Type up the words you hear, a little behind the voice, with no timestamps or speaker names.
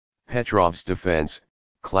Petrov's defense,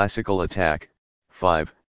 classical attack,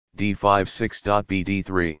 5, d5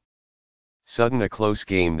 6.bd3. Sudden a close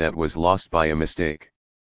game that was lost by a mistake.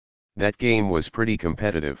 That game was pretty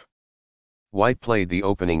competitive. White played the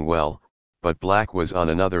opening well, but black was on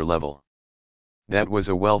another level. That was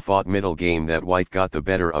a well-fought middle game that white got the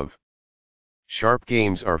better of. Sharp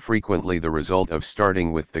games are frequently the result of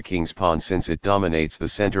starting with the king's pawn since it dominates the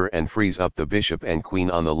center and frees up the bishop and queen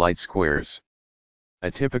on the light squares. A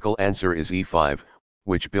typical answer is e5,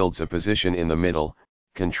 which builds a position in the middle,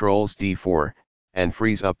 controls d4, and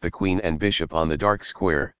frees up the queen and bishop on the dark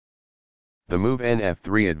square. The move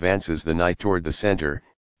nf3 advances the knight toward the center,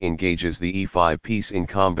 engages the e5 piece in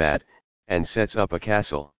combat, and sets up a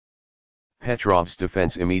castle. Petrov's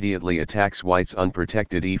defense immediately attacks white's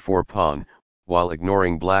unprotected e4 pawn, while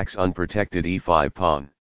ignoring black's unprotected e5 pawn.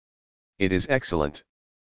 It is excellent.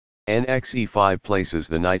 Nx e5 places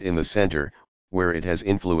the knight in the center, where it has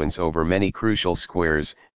influence over many crucial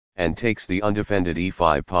squares, and takes the undefended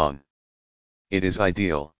e5 pawn. It is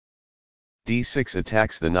ideal. d6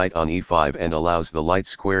 attacks the knight on e5 and allows the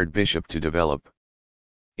light-squared bishop to develop.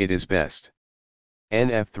 It is best.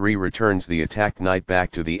 nf3 returns the attacked knight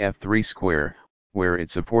back to the f3 square, where it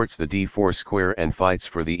supports the d4 square and fights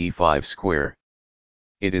for the e5 square.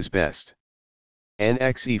 It is best.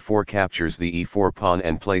 Nx e4 captures the e4 pawn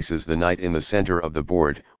and places the knight in the center of the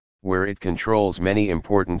board, where it controls many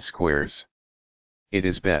important squares. It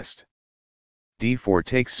is best. d4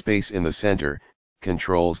 takes space in the center,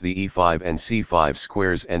 controls the e5 and c5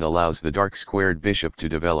 squares and allows the dark-squared bishop to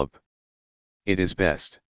develop. It is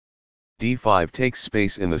best. d5 takes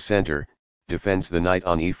space in the center, defends the knight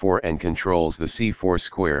on e4 and controls the c4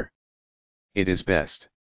 square. It is best.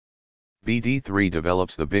 bd3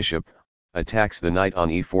 develops the bishop, attacks the knight on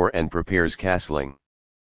e4 and prepares castling.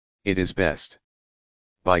 It is best.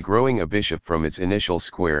 By growing a bishop from its initial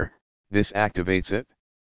square, this activates it.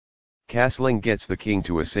 Castling gets the king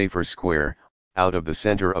to a safer square, out of the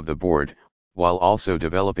center of the board, while also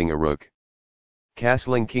developing a rook.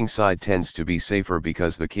 Castling kingside tends to be safer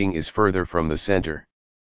because the king is further from the center.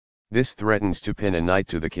 This threatens to pin a knight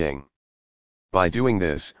to the king. By doing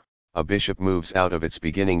this, a bishop moves out of its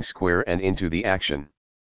beginning square and into the action.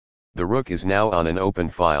 The rook is now on an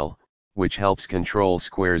open file, which helps control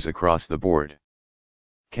squares across the board.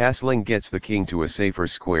 Castling gets the king to a safer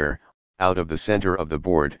square, out of the center of the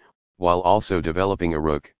board, while also developing a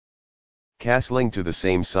rook. Castling to the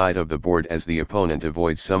same side of the board as the opponent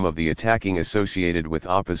avoids some of the attacking associated with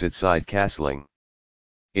opposite side castling.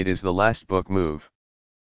 It is the last book move.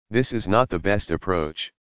 This is not the best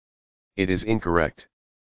approach. It is incorrect.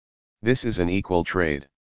 This is an equal trade.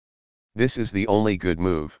 This is the only good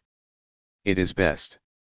move. It is best.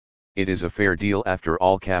 It is a fair deal after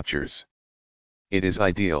all captures. It is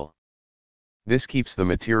ideal. This keeps the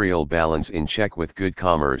material balance in check with good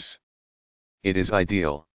commerce. It is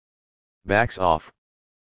ideal. Backs off.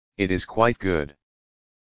 It is quite good.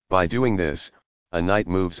 By doing this, a knight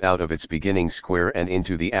moves out of its beginning square and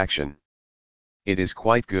into the action. It is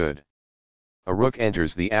quite good. A rook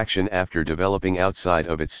enters the action after developing outside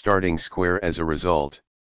of its starting square as a result.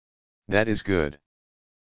 That is good.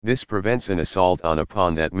 This prevents an assault on a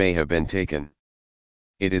pawn that may have been taken.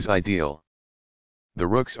 It is ideal. The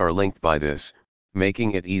rooks are linked by this,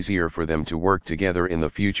 making it easier for them to work together in the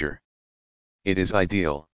future. It is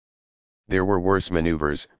ideal. There were worse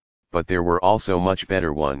maneuvers, but there were also much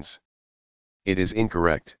better ones. It is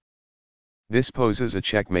incorrect. This poses a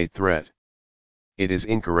checkmate threat. It is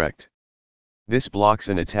incorrect. This blocks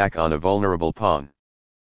an attack on a vulnerable pawn.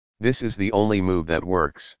 This is the only move that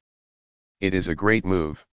works. It is a great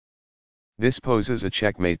move. This poses a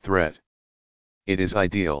checkmate threat. It is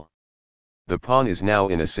ideal. The pawn is now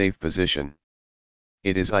in a safe position.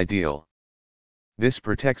 It is ideal. This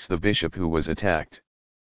protects the bishop who was attacked.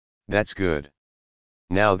 That's good.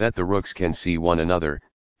 Now that the rooks can see one another,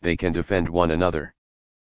 they can defend one another.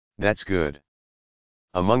 That's good.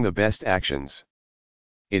 Among the best actions.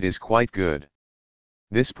 It is quite good.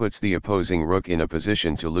 This puts the opposing rook in a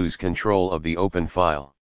position to lose control of the open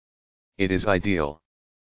file. It is ideal.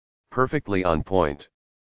 Perfectly on point.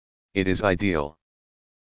 It is ideal.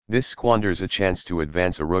 This squanders a chance to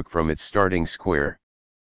advance a rook from its starting square.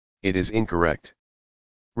 It is incorrect.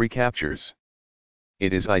 Recaptures.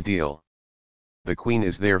 It is ideal. The queen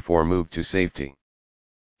is therefore moved to safety.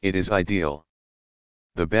 It is ideal.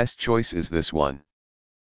 The best choice is this one.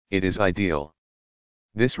 It is ideal.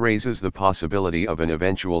 This raises the possibility of an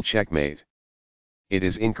eventual checkmate. It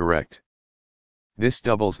is incorrect. This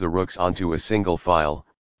doubles the rooks onto a single file,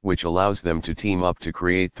 which allows them to team up to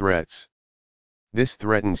create threats. This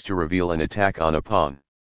threatens to reveal an attack on a pawn.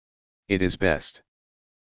 It is best.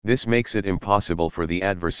 This makes it impossible for the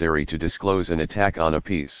adversary to disclose an attack on a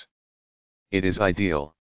piece. It is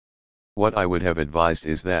ideal. What I would have advised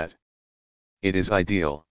is that it is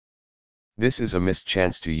ideal. This is a missed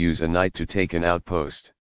chance to use a knight to take an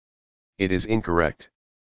outpost. It is incorrect.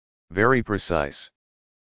 Very precise.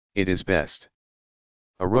 It is best.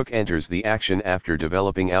 A rook enters the action after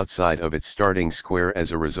developing outside of its starting square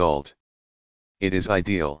as a result. It is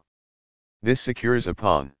ideal. This secures a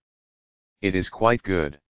pawn. It is quite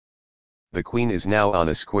good. The queen is now on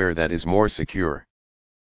a square that is more secure.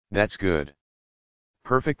 That's good.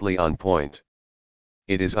 Perfectly on point.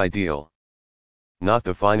 It is ideal. Not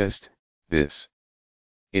the finest, this.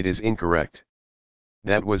 It is incorrect.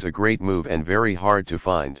 That was a great move and very hard to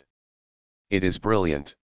find. It is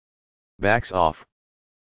brilliant. Backs off.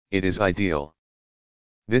 It is ideal.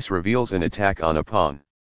 This reveals an attack on a pawn.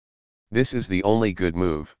 This is the only good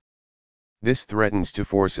move. This threatens to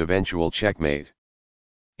force eventual checkmate.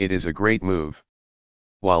 It is a great move.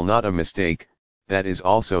 While not a mistake, that is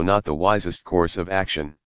also not the wisest course of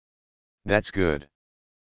action. That's good.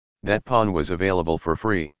 That pawn was available for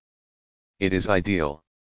free. It is ideal.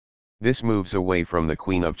 This moves away from the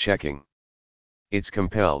queen of checking. It's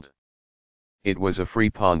compelled. It was a free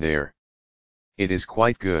pawn there. It is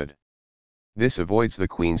quite good. This avoids the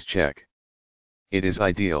queen's check. It is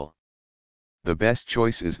ideal. The best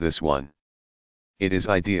choice is this one. It is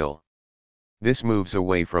ideal. This moves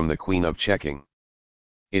away from the queen of checking.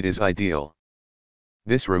 It is ideal.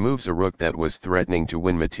 This removes a rook that was threatening to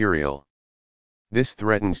win material. This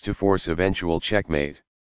threatens to force eventual checkmate.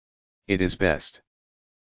 It is best.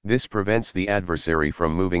 This prevents the adversary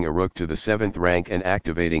from moving a rook to the 7th rank and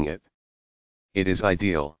activating it. It is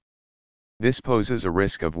ideal. This poses a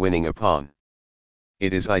risk of winning a pawn.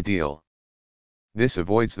 It is ideal. This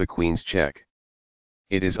avoids the queen's check.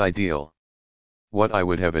 It is ideal. What I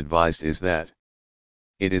would have advised is that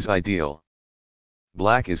it is ideal.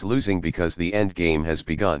 Black is losing because the endgame has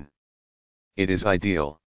begun. It is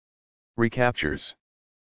ideal. Recaptures.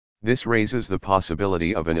 This raises the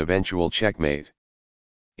possibility of an eventual checkmate.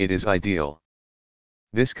 It is ideal.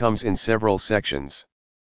 This comes in several sections.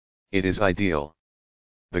 It is ideal.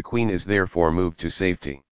 The queen is therefore moved to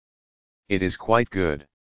safety. It is quite good.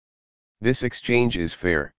 This exchange is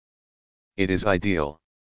fair. It is ideal.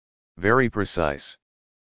 Very precise.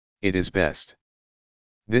 It is best.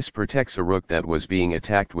 This protects a rook that was being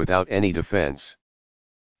attacked without any defense.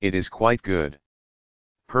 It is quite good.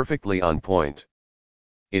 Perfectly on point.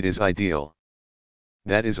 It is ideal.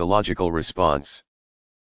 That is a logical response.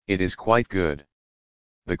 It is quite good.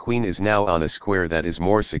 The queen is now on a square that is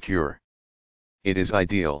more secure. It is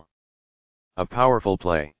ideal. A powerful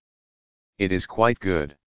play. It is quite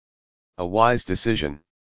good. A wise decision.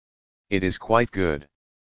 It is quite good.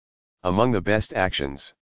 Among the best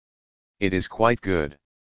actions. It is quite good.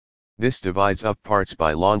 This divides up parts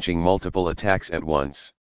by launching multiple attacks at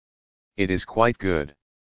once. It is quite good.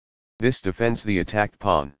 This defends the attacked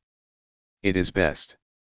pawn. It is best.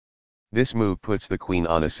 This move puts the queen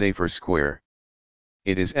on a safer square.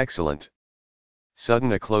 It is excellent.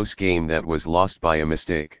 Sudden a close game that was lost by a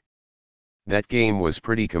mistake. That game was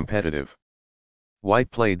pretty competitive. White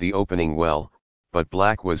played the opening well, but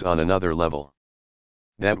black was on another level.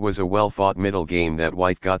 That was a well-fought middle game that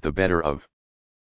white got the better of.